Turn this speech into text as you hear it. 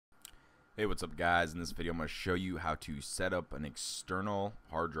Hey, what's up guys? In this video I'm going to show you how to set up an external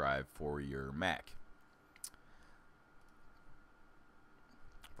hard drive for your Mac.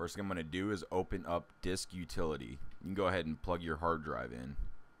 First thing I'm going to do is open up Disk Utility. You can go ahead and plug your hard drive in.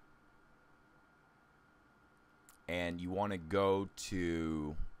 And you want to go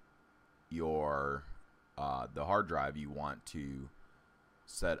to your the hard drive you want to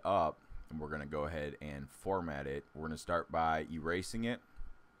set up, and we're going to go ahead and format it. We're going to start by erasing it.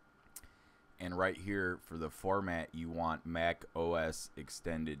 And right here for the format, you want Mac OS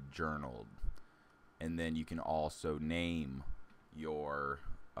Extended Journaled. And then you can also name your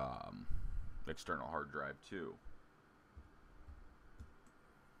external hard drive too.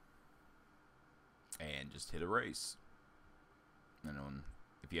 And just hit erase. And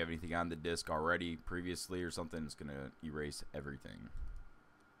if you have anything on the disk already previously or something, it's going to erase everything.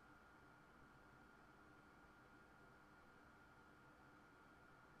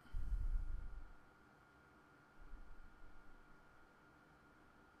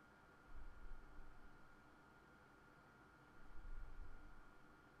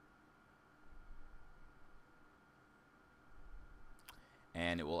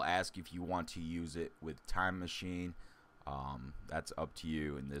 And it will ask if you want to use it with Time Machine. That's up to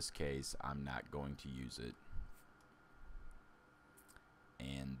you. In this case, I'm not going to use it.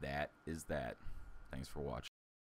 And that is that. Thanks for watching.